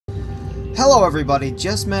Hello everybody,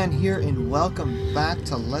 JustMan here, and welcome back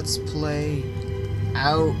to Let's Play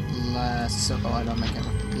Outlast. So, I don't make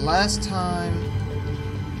it. Last time,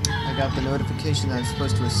 I got the notification that I'm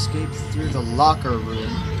supposed to escape through the locker room.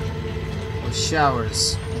 Or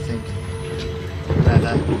showers, I think.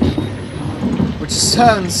 Rather. Which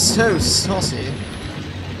sounds so saucy.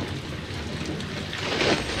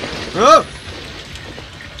 Oh!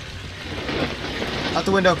 Out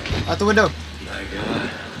the window! Out the window! My God.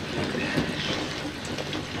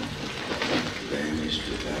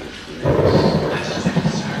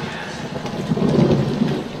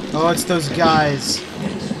 Oh, it's those guys.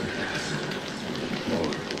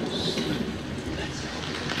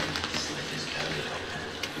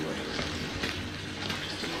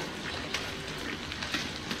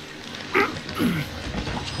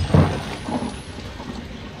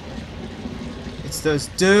 It's those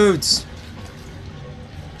dudes.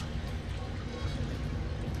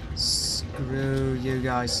 Screw you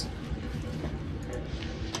guys.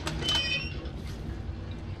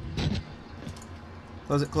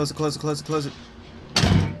 Close it, close it, close it, close it, close it.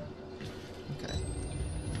 Okay.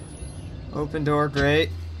 Open door, great.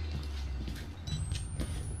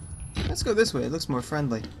 Let's go this way, it looks more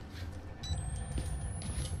friendly.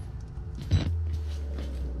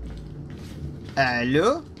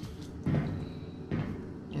 Hello?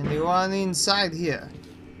 Anyone inside here?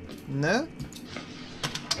 No?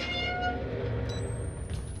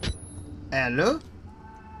 Hello?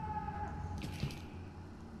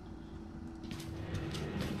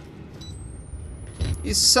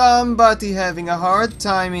 Is somebody having a hard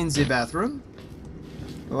time in the bathroom?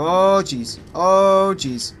 Oh jeez. Oh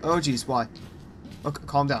jeez. Oh jeez. Why? Okay,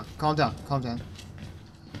 calm down. Calm down. Calm down.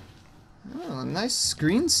 Oh, nice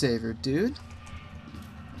screensaver, dude.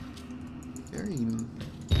 Very...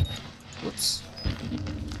 Whoops.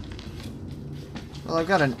 Well, I've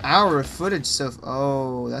got an hour of footage, so...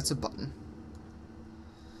 Oh, that's a button.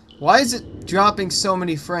 Why is it dropping so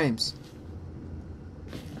many frames?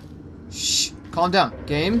 Shh. Calm down.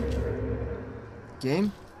 Game?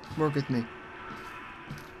 Game? Work with me.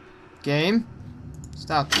 Game?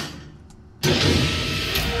 Stop.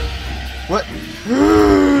 What?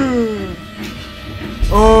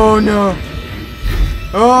 Oh no!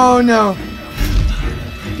 Oh no!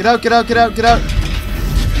 Get out, get out, get out, get out!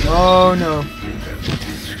 Oh no.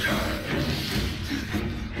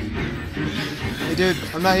 Hey dude,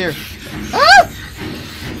 I'm not here. Ah!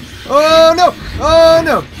 Oh no! Oh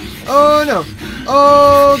no! Oh no!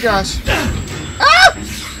 Oh gosh! Ah!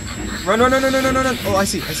 Run! Run! Run! Run! Run! Run! Run! Oh, I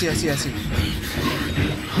see! I see! I see! I see!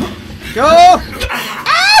 Go! Ah!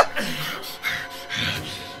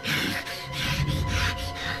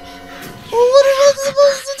 What am I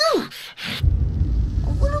supposed to do?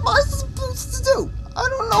 What am I supposed to do? I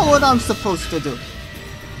don't know what I'm supposed to do.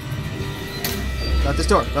 Got this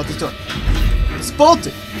door. Got this door. It's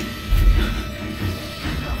bolted.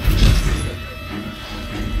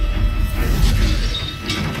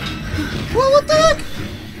 Well, what the heck?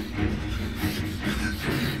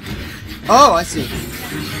 Oh, I see.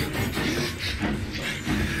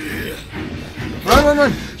 Run, run,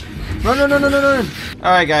 run! Run, run, run, run, run, run!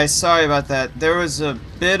 Alright guys, sorry about that. There was a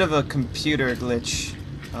bit of a computer glitch.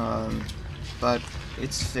 But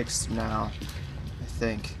it's fixed now. I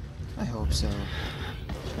think. I hope so.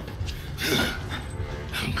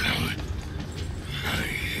 I'm coming.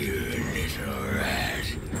 You little rat.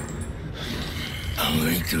 I'll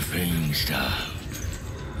make the thing stop.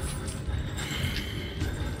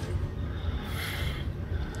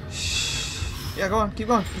 Shh. Yeah, go on. Keep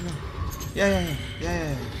going. Keep going.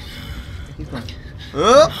 Yeah. Keep going.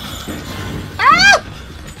 Oh! Ah!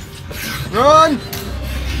 Run!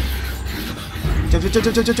 Jump, jump,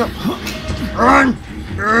 jump, jump, jump, jump. Run!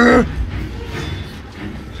 Where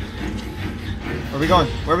are we going?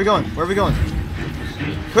 Where are we going? Where are we going?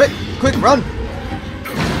 Quick! Quick, run!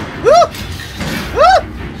 Woo!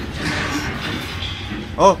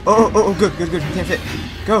 Oh, good. We can't fit.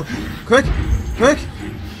 Go. Quick.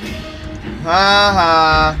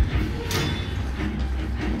 Ha.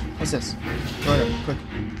 What's this? Go ahead, quick.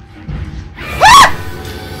 Ah!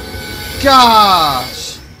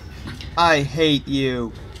 Gosh! I hate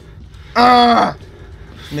you. Ah!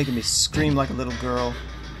 You're making me scream like a little girl.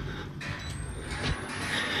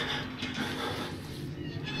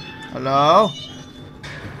 Hello?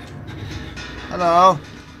 Hello?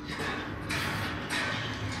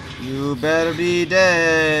 You better be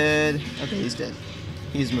dead. Okay, he's dead.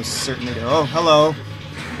 He's most certainly dead. Oh, hello.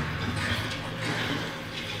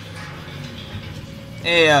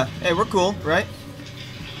 Hey, we're cool, right?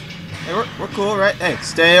 Hey, we're cool, right? Hey,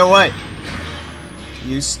 stay away.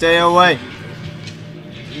 You stay away.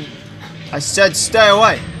 I said stay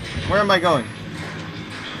away. Where am I going?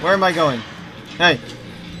 Where am I going? Hey.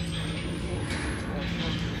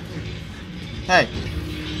 Hey.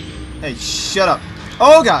 Hey, shut up.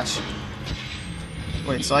 Oh, gosh.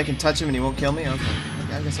 Wait, so I can touch him and he won't kill me? Okay.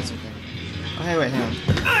 Okay, I guess that's okay. Oh, hey, wait, hang on.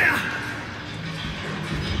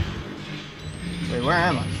 Wait, where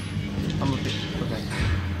am I? I'm a bit... Okay.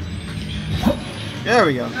 There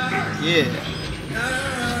we go. Yeah.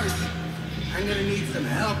 I'm gonna need some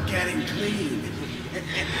help getting clean.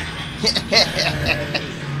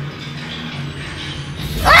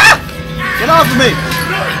 Ah! Get off of me!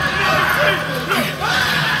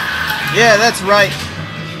 Yeah, that's right.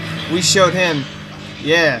 We showed him.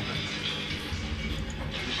 Yeah.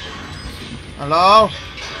 Hello?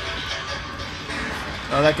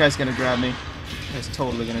 Oh, that guy's gonna grab me. He's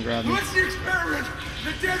totally gonna grab me. What's the experiment?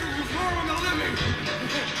 The dead will perform on the living.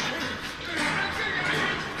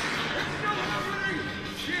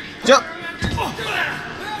 Jump!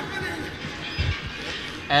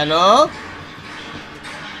 Hello?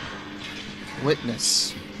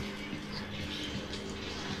 Witness.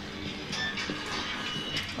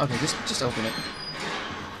 Okay, just open it.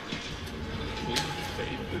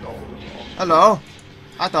 Hello?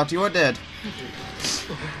 I thought you were dead.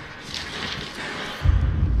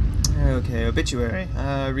 Okay, obituary.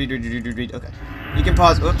 Read. Okay. You can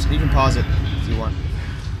pause. Oops, you can pause it if you want.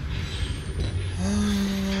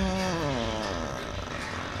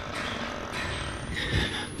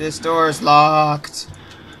 This door is locked.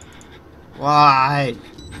 Why?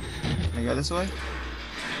 Can I go this way?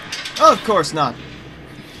 Oh, of course not.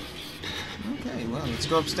 Okay, well, let's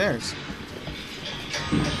go upstairs.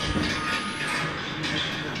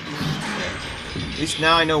 At least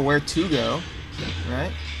now I know where to go,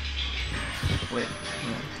 right? Wait,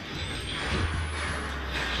 no.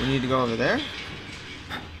 We need to go over there?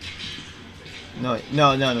 No,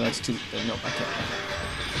 that's too... no, I can't.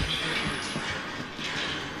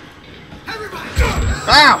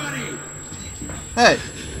 Ow! Hey!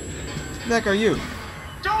 Who the heck are you?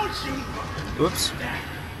 Don't you? Whoops.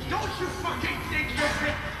 Don't you fucking think you're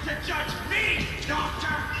fit to judge me,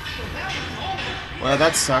 Doctor? Well,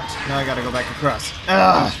 that sucked. Now I gotta go back across.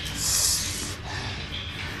 Ugh.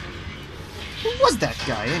 Who was that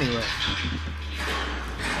guy, anyway?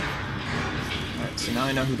 Alright, so now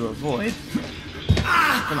I know who to avoid.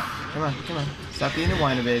 Come on. Stop being a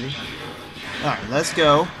whiner, baby. Alright, let's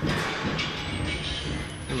go.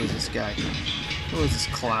 Who is this guy? Who is this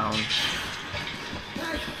clown?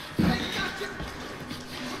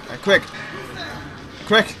 Alright, quick!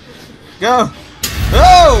 Quick! Go!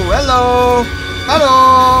 Oh! Hello!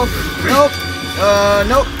 Hello! Nope!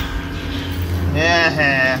 Nope!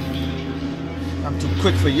 Yeah! I'm too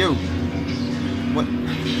quick for you. What?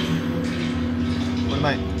 What am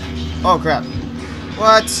I? Oh crap!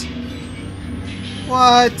 What?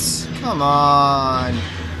 What? Come on!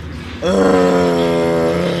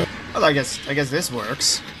 Well, I guess this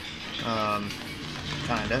works.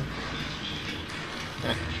 Kinda.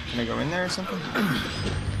 Can I go in there or something?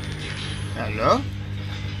 Hello?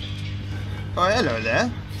 Oh, hello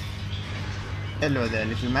there. Hello there,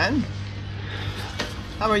 little man.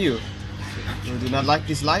 How are you? You do not like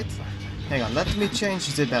this light? Hang on, let me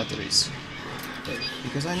change the batteries.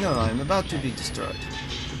 Because I know I'm about to be destroyed.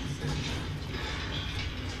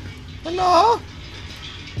 Hello?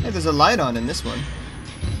 Hey, there's a light on in this one.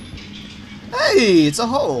 Hey, it's a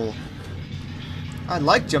hole. I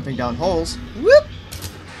like jumping down holes. Whoop!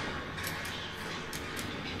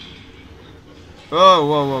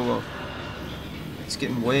 Whoa. It's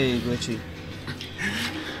getting way glitchy.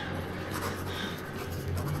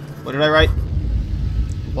 What did I write?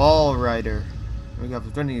 Wall Rider. We got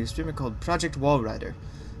running an experiment called Project Wall Rider.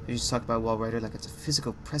 We just talk about Wall Rider like it's a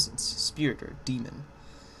physical presence, spirit, or demon.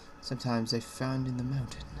 Sometimes they're found in the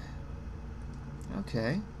mountain.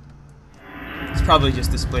 Okay. It's probably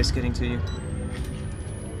just this place getting to you.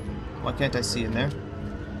 Why can't I see in there?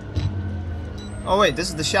 Oh wait, this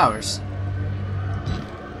is the showers.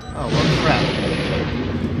 Oh well, crap.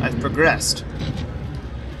 I've progressed.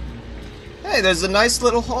 Hey, there's a nice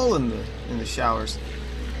little hole in the showers.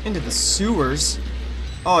 Into the sewers.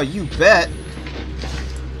 Oh, you bet.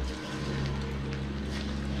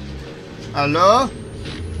 Hello?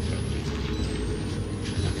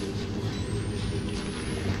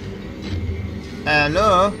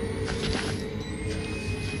 Hello?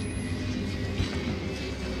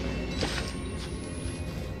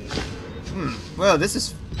 Well, this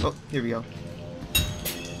is... Oh, here we go.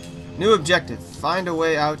 New objective. Find a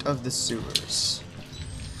way out of the sewers.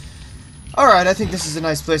 Alright, I think this is a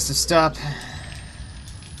nice place to stop.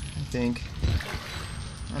 I think.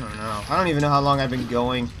 I don't know. I don't even know how long I've been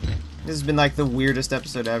going. This has been like the weirdest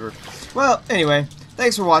episode ever. Well, anyway,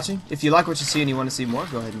 thanks for watching. If you like what you see and you want to see more,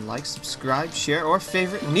 go ahead and like, subscribe, share, or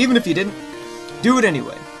favorite. And even if you didn't, do it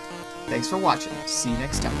anyway. Thanks for watching. See you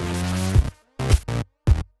next time.